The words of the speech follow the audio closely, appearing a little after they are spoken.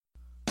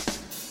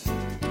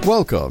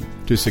Welcome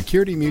to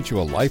Security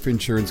Mutual Life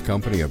Insurance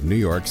Company of New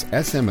York's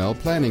SML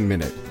Planning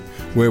Minute,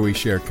 where we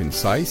share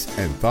concise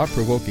and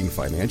thought-provoking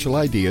financial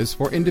ideas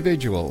for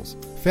individuals,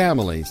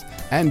 families,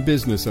 and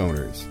business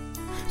owners.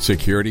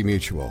 Security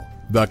Mutual,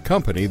 the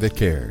company that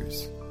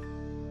cares.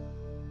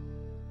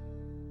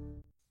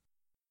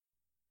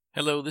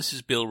 Hello, this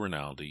is Bill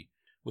Rinaldi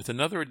with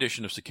another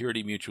edition of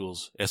Security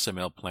Mutual's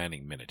SML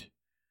Planning Minute.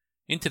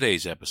 In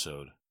today's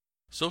episode,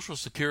 Social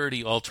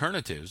Security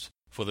alternatives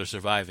for the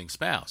surviving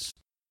spouse.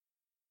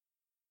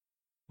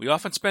 We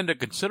often spend a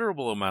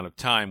considerable amount of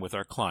time with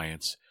our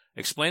clients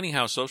explaining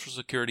how Social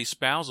Security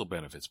spousal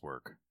benefits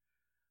work.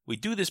 We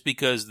do this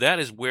because that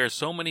is where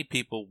so many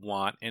people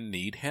want and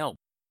need help.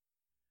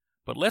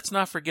 But let's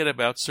not forget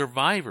about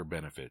survivor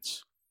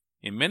benefits.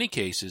 In many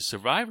cases,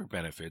 survivor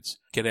benefits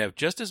can have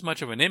just as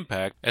much of an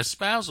impact as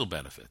spousal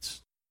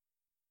benefits.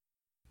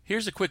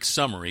 Here's a quick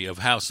summary of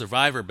how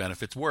survivor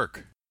benefits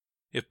work.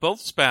 If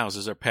both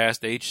spouses are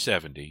past age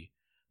 70,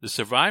 the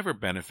survivor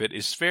benefit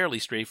is fairly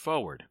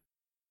straightforward.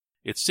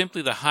 It's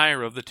simply the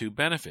higher of the two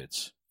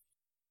benefits.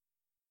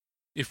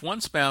 If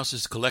one spouse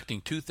is collecting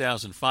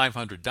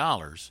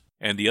 $2,500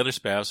 and the other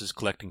spouse is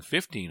collecting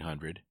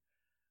 $1,500,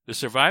 the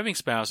surviving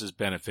spouse's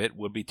benefit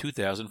would be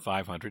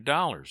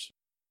 $2,500.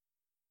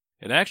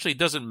 It actually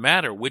doesn't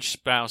matter which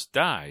spouse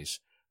dies,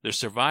 the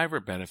survivor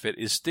benefit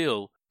is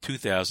still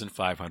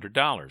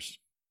 $2,500.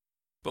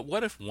 But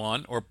what if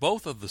one or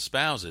both of the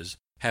spouses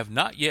have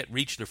not yet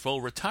reached their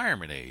full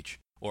retirement age,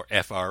 or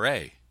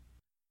FRA?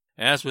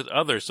 As with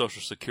other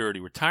Social Security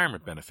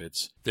retirement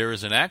benefits, there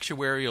is an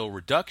actuarial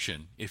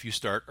reduction if you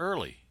start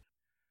early.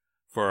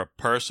 For a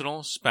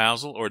personal,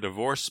 spousal, or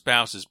divorced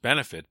spouse's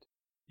benefit,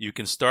 you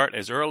can start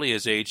as early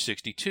as age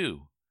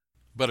 62,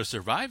 but a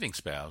surviving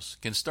spouse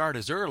can start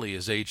as early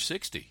as age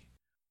 60.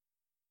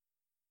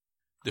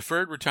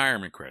 Deferred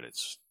retirement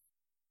credits.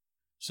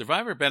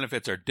 Survivor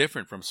benefits are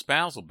different from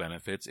spousal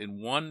benefits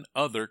in one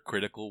other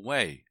critical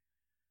way.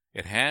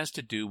 It has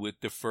to do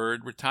with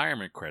deferred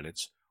retirement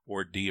credits,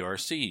 or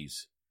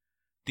DRCs.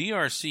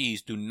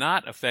 DRCs do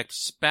not affect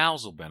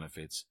spousal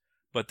benefits,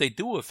 but they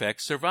do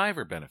affect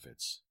survivor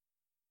benefits.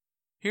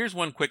 Here's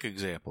one quick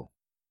example.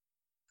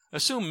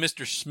 Assume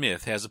Mr.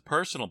 Smith has a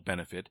personal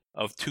benefit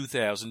of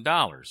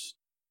 $2,000.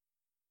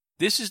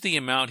 This is the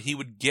amount he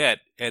would get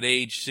at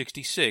age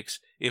 66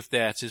 if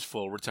that's his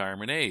full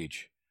retirement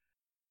age.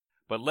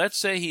 But let's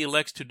say he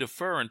elects to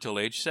defer until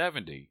age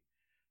 70.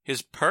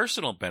 His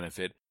personal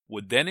benefit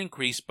would then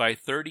increase by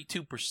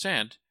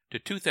 32% to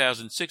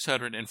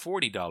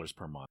 $2,640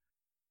 per month.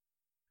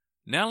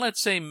 Now let's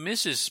say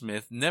Mrs.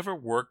 Smith never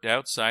worked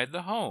outside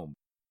the home.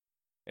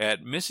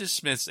 At Mrs.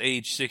 Smith's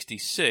age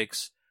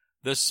 66,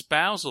 the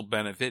spousal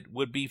benefit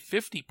would be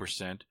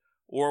 50%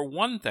 or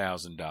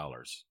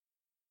 $1,000.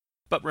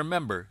 But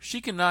remember,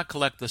 she cannot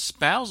collect the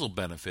spousal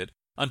benefit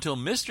until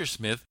Mr.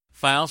 Smith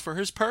files for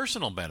his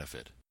personal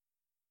benefit.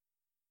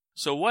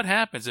 So what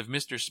happens if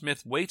Mr.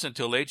 Smith waits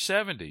until age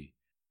 70?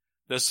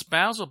 The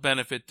spousal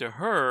benefit to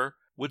her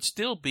would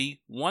still be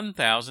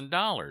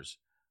 $1,000,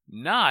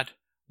 not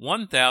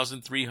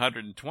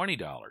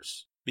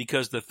 $1,320,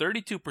 because the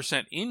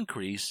 32%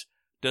 increase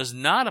does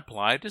not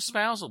apply to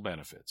spousal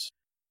benefits.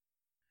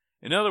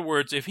 In other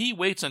words, if he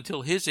waits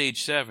until his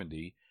age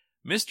 70,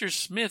 Mr.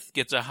 Smith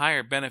gets a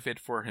higher benefit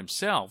for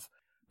himself,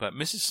 but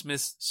Mrs.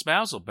 Smith's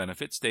spousal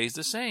benefit stays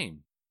the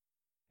same.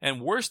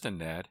 And worse than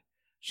that,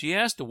 she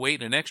has to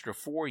wait an extra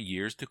 4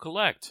 years to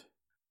collect.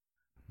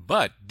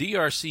 But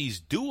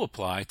DRCs do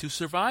apply to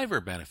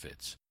survivor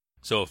benefits.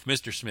 So if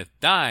Mr. Smith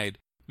died,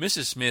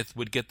 Mrs. Smith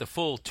would get the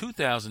full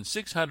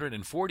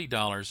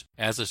 $2,640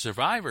 as a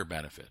survivor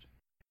benefit.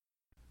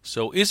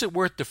 So is it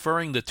worth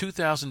deferring the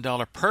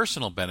 $2,000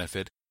 personal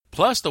benefit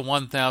plus the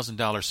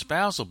 $1,000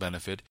 spousal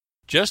benefit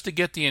just to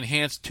get the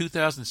enhanced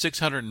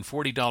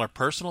 $2,640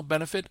 personal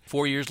benefit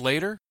 4 years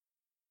later?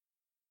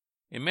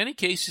 In many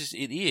cases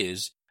it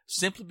is,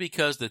 simply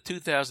because the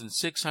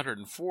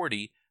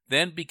 $2,640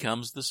 then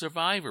becomes the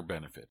survivor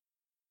benefit.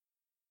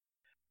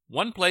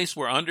 One place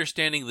where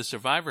understanding the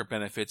survivor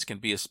benefits can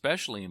be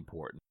especially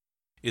important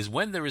is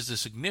when there is a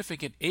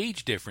significant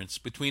age difference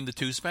between the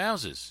two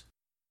spouses.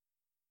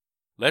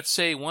 Let's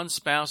say one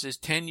spouse is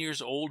 10 years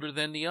older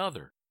than the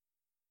other.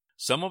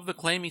 Some of the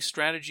claiming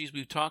strategies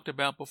we've talked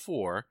about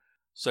before,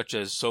 such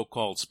as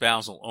so-called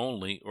spousal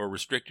only or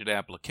restricted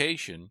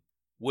application,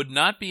 would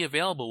not be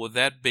available with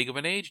that big of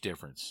an age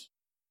difference.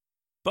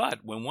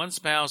 But when one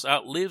spouse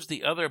outlives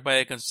the other by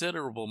a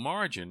considerable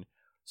margin,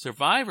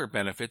 survivor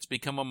benefits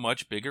become a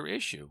much bigger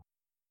issue.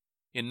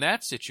 In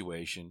that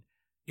situation,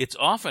 it's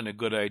often a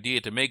good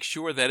idea to make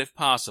sure that, if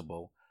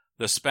possible,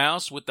 the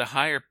spouse with the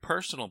higher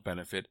personal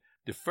benefit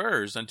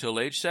defers until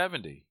age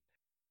 70.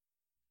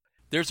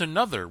 There's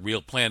another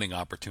real planning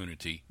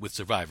opportunity with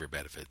survivor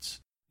benefits: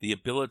 the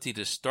ability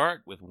to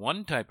start with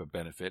one type of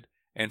benefit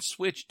and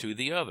switch to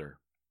the other.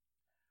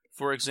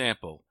 For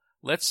example,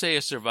 let's say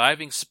a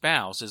surviving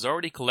spouse is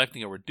already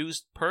collecting a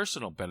reduced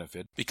personal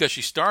benefit because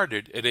she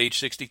started at age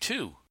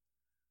 62.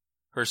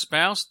 Her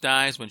spouse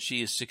dies when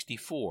she is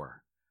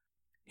 64.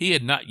 He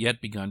had not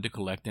yet begun to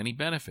collect any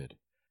benefit.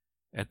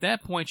 At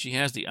that point, she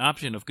has the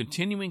option of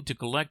continuing to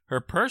collect her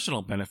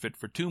personal benefit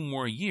for 2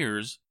 more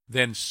years,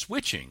 then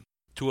switching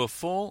to a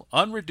full,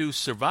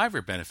 unreduced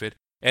survivor benefit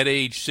at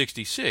age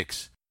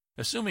 66,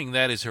 assuming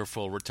that is her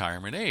full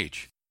retirement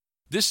age.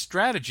 This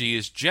strategy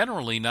is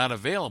generally not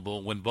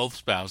available when both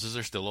spouses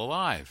are still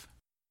alive.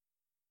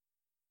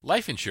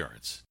 Life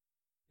insurance.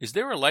 Is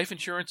there a life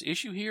insurance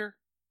issue here?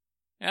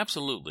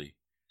 Absolutely.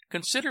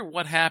 Consider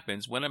what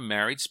happens when a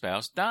married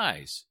spouse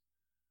dies.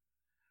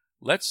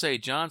 Let's say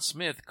John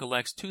Smith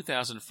collects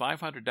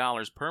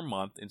 $2,500 per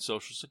month in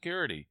Social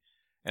Security,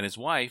 and his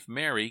wife,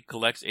 Mary,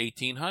 collects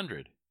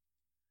 $1,800.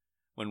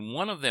 When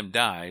one of them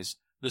dies,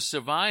 the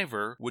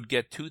survivor would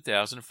get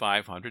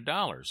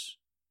 $2,500.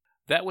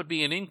 That would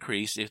be an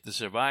increase if the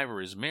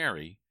survivor is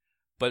Mary,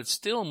 but it's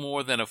still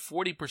more than a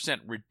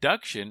 40%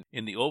 reduction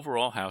in the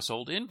overall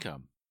household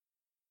income.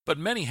 But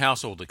many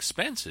household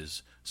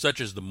expenses, such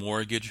as the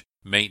mortgage,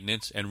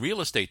 maintenance, and real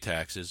estate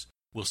taxes,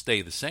 will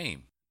stay the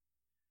same.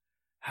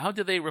 How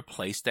do they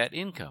replace that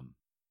income?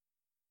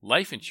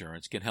 Life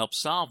insurance can help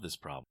solve this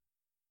problem.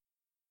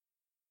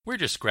 We're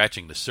just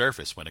scratching the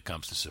surface when it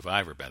comes to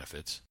survivor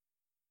benefits.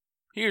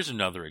 Here's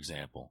another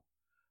example.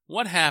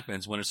 What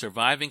happens when a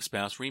surviving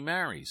spouse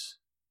remarries?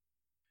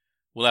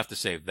 We'll have to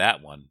save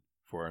that one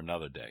for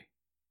another day.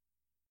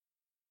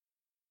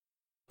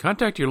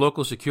 Contact your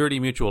local Security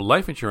Mutual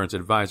life insurance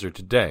advisor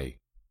today.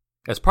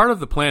 As part of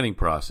the planning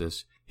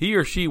process, he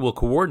or she will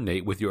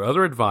coordinate with your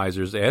other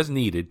advisors as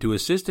needed to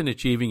assist in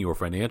achieving your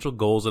financial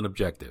goals and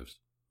objectives.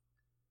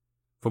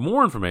 For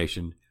more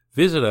information,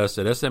 visit us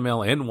at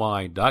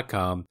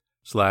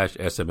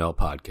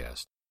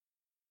smlny.com/smlpodcast.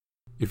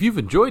 If you've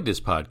enjoyed this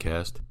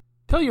podcast,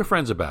 tell your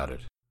friends about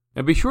it,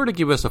 and be sure to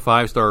give us a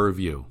 5-star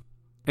review.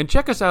 And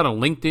check us out on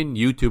LinkedIn,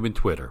 YouTube, and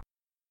Twitter.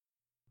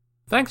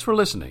 Thanks for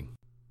listening,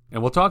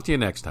 and we'll talk to you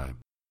next time.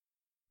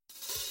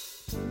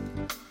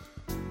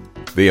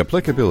 The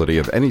applicability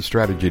of any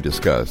strategy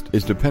discussed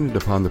is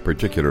dependent upon the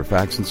particular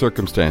facts and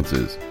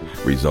circumstances.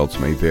 Results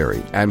may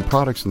vary, and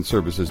products and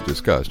services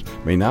discussed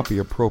may not be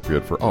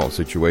appropriate for all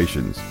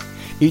situations.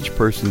 Each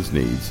person's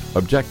needs,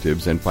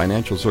 objectives, and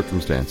financial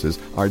circumstances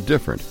are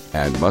different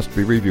and must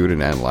be reviewed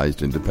and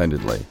analyzed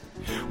independently.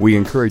 We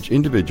encourage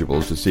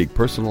individuals to seek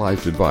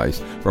personalized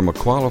advice from a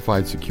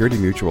qualified Security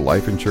Mutual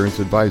life insurance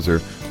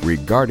advisor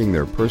regarding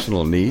their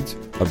personal needs,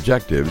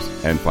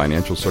 objectives, and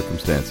financial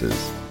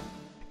circumstances.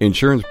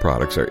 Insurance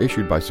products are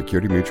issued by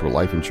Security Mutual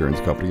Life Insurance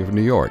Company of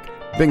New York,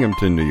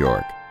 Binghamton, New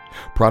York.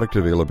 Product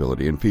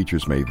availability and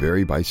features may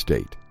vary by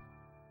state.